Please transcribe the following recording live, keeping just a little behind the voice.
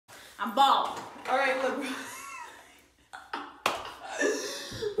I'm bald. Alright, look. I'm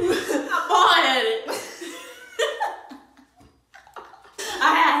bald-headed.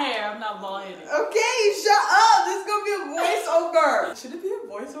 I have hair, I'm not bald-headed. Okay, shut up. This is gonna be a voiceover. Should it be a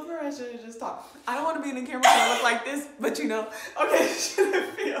voiceover or should it just talk? I don't want to be in the camera and look like this, but you know. Okay, should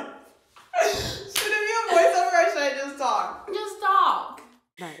it be a voiceover or should I just talk? Just talk.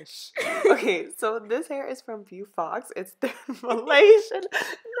 Nice. Okay, so this hair is from Beaufox. It's their Malaysian.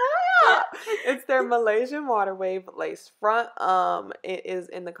 It's their Malaysian water wave lace front. It is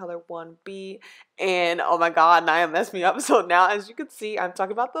in the color 1B, and oh my god, Naya messed me up. So now, as you can see, I'm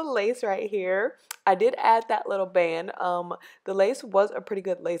talking about the lace right here. I did add that little band. The lace was a pretty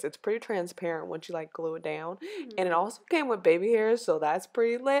good lace. It's pretty transparent once you like glue it down, and it also came with baby hairs, so that's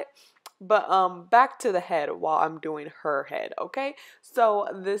pretty lit. But back to the head while I'm doing her head, okay? So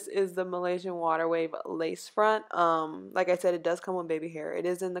this is the Malaysian Water Wave lace front. Like I said, it does come with baby hair. It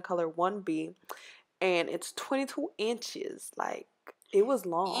is in the color 1B, and it's 22 inches. Like, it was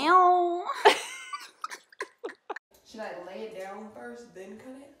long. Ew. Should I lay it down first, then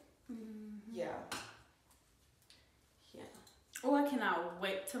cut it? Yeah. Yeah. Oh, I cannot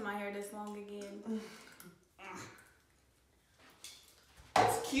wait till my hair this long again.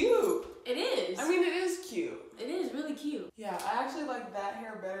 It's cute. It is. I mean, it is cute. It is really cute. Yeah, I actually like that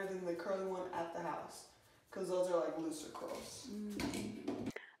hair better than the curly one at the house. Because those are like looser curls.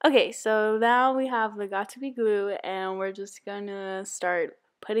 Okay, so now we have the Got To Be glue, and we're just gonna start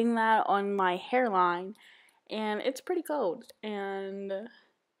putting that on my hairline. And it's pretty cold. And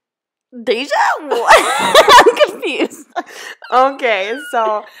DeJha? I'm confused. Okay,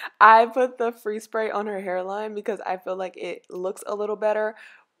 so I put the free spray on her hairline because I feel like it looks a little better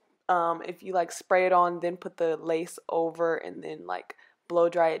if you like spray it on, then put the lace over, and then like blow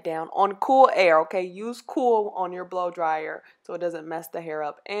dry it down on cool air. Okay, use cool on your blow dryer so it doesn't mess the hair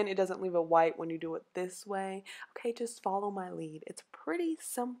up and it doesn't leave it white when you do it this way. Okay, just follow my lead. It's pretty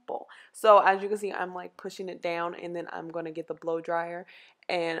simple. So as you can see, I'm like pushing it down, and then I'm gonna get the blow dryer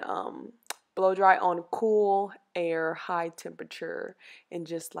and blow dry on cool air, high temperature, and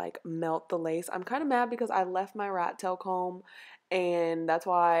just like melt the lace. I'm kind of mad because I left my rat tail comb, and that's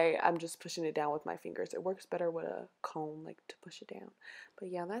why I'm just pushing it down with my fingers. It works better with a comb, like to push it down. But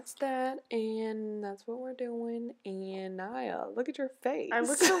yeah, that's that, and that's what we're doing. And Naya, look at your face. I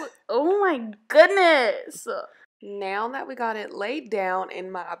look so, oh my goodness. Now that we got it laid down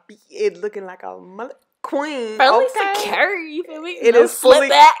and my beard looking like a mullet queen, Fairly okay, secure, you feel me? it No is slip fully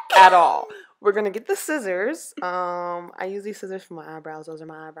back at all. We're gonna get the scissors. I use these scissors for my eyebrows. Those are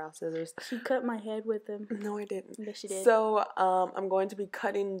my eyebrow scissors. She cut my head with them. No, I didn't. Yes, she did. So I'm going to be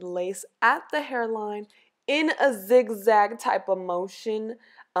cutting lace at the hairline in a zigzag type of motion.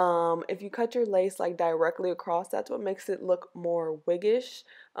 If you cut your lace like directly across, that's what makes it look more wiggish.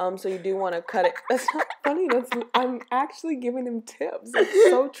 So you do want to cut it. That's not funny. I'm actually giving them tips. It's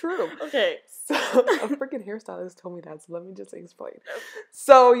so true. Okay. So a freaking hairstylist told me that, so let me just explain.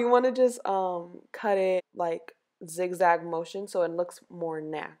 So you want to just cut it like zigzag motion so it looks more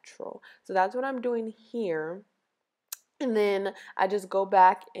natural. So that's what I'm doing here. And then I just go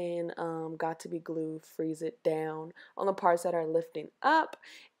back and Got To Be glue, freeze it down on the parts that are lifting up.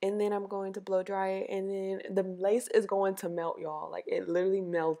 And then I'm going to blow dry it. And then the lace is going to melt, y'all. Like, it literally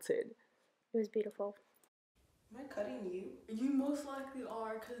melted. It was beautiful. Am I cutting you? You most likely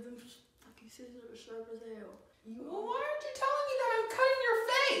are, because them fucking scissors are sharp as hell. Well, why aren't you telling me that I'm cutting your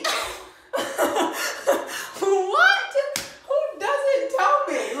face? What? Who doesn't tell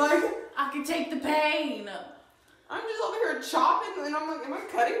me? Like, I can take the pain. I'm just over here chopping, and I'm like, am I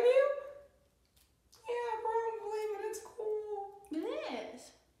cutting you? Yeah, probably, but it's cool. It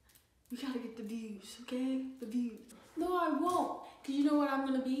is. You gotta get the views, okay? The views. No, I won't. Because you know what I'm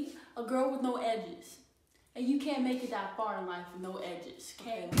gonna be? A girl with no edges. And you can't make it that far in life with no edges,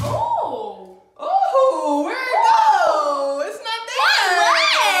 okay? Oh! Oh, where'd it go? It's not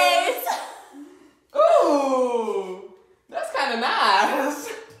there. Ooh, that's kind of nice.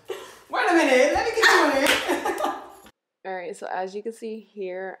 Wait a minute, let me get you in. Alright, so as you can see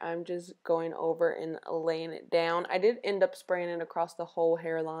here, I'm just going over and laying it down. I did end up spraying it across the whole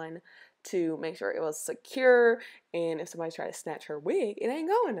hairline to make sure it was secure, and if somebody tried to snatch her wig, it ain't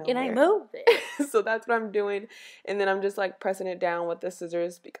going nowhere. It ain't moving. So that's what I'm doing, and then I'm just like pressing it down with the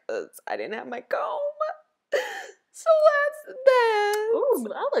scissors because I didn't have my comb. So that's that. Ooh,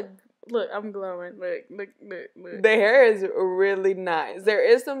 I look, I'm glowing. Look. The hair is really nice. There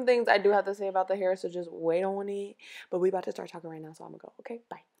is some things I do have to say about the hair, so just wait on it. But we about to start talking right now, so I'm gonna go. Okay,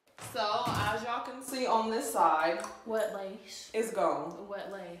 bye. So as y'all can see on this side, Wet lace. it's gone.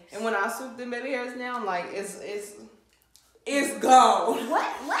 Wet lace. And when I swoop the baby hairs down, like it's gone. What?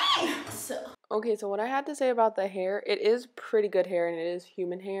 Okay, so what I had to say about the hair, it is pretty good hair and it is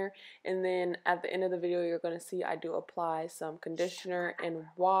human hair. And then at the end of the video, you're going to see I do apply some conditioner and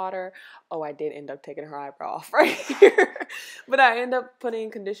water. Oh, I did end up taking her eyebrow off right here. But I end up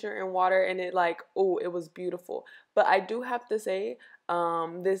putting conditioner and water and it like, oh, it was beautiful. But I do have to say,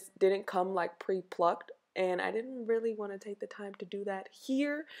 this didn't come like pre-plucked. And I didn't really want to take the time to do that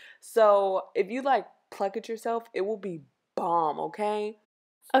here. So if you like pluck it yourself, it will be bomb, okay?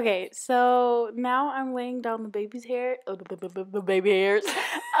 Okay, so now I'm laying down the baby's hair. Oh, the baby hairs.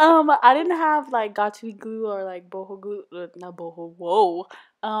 I didn't have like got to be glue or like boho glue. Not boho. Whoa.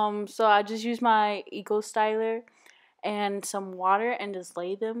 So I just used my Eco Styler and some water and just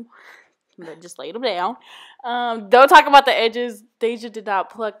laid them. Just laid them down. Don't talk about the edges. DeJha did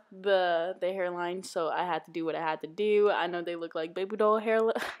not pluck the hairline, so I had to do what I had to do. I know they look like baby doll hair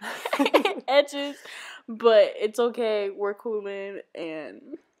edges, but it's okay. We're cooling,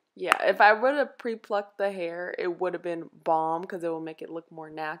 and yeah, if I would have pre-plucked the hair, it would have been bomb because it will make it look more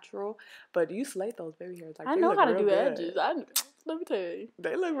natural. But you slayed those baby hairs. Like, I know how to do edges. Let me tell you,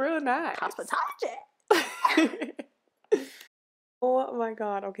 they look real nice. Hospitality. Oh my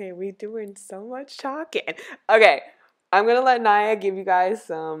god, okay, we doing so much talking. Okay, I'm gonna let Naya give you guys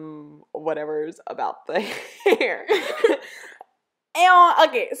some whatevers about the hair.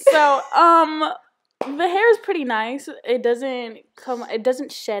 Okay, so the hair is pretty nice. It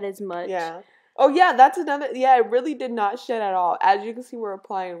doesn't shed as much. Yeah. Oh yeah, that's another. Yeah, it really did not shed at all. As you can see, we're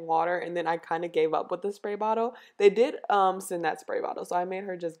applying water, and then I kind of gave up with the spray bottle. They did send that spray bottle, so I made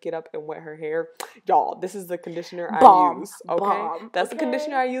her just get up and wet her hair. Y'all, this is the conditioner I use. Okay, that's the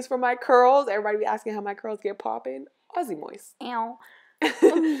conditioner I use for my curls. Everybody be asking how my curls get popping. Aussie Moist. Ow.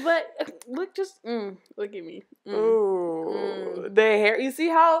 But look at me. Ooh, the hair. You see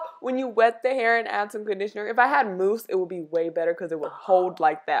how when you wet the hair and add some conditioner, if I had mousse, it would be way better because it would hold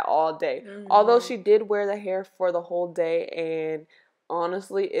like that all day. Although she did wear the hair for the whole day, and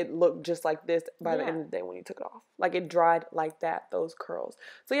honestly, it looked just like this by the end of the day when you took it off. Like it dried like that, those curls.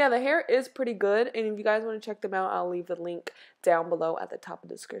 So yeah, the hair is pretty good. And if you guys want to check them out, I'll leave the link down below at the top of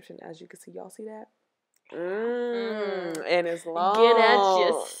the description. As you can see, y'all see that? And it's long. Get at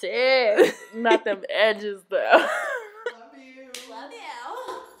your set. Not them edges though. Love you. Love you.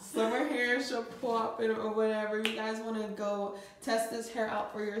 Summer hair should pop it or whatever. You guys want to go test this hair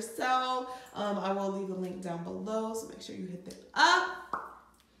out for yourself. I will leave a link down below, so make sure you hit that up.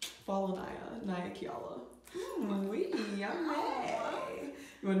 Follow Naya Kiala. Yummy.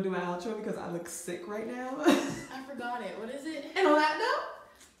 You want to do my outro because I look sick right now? I forgot it. What is it? And on that note.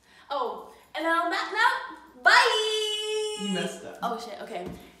 Oh. And on that note, bye! You messed up. Oh shit, okay.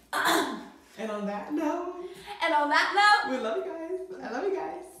 And on that note. And on that note. We love you guys. I love you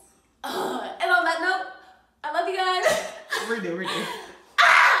guys. And on that note, I love you guys. Redo.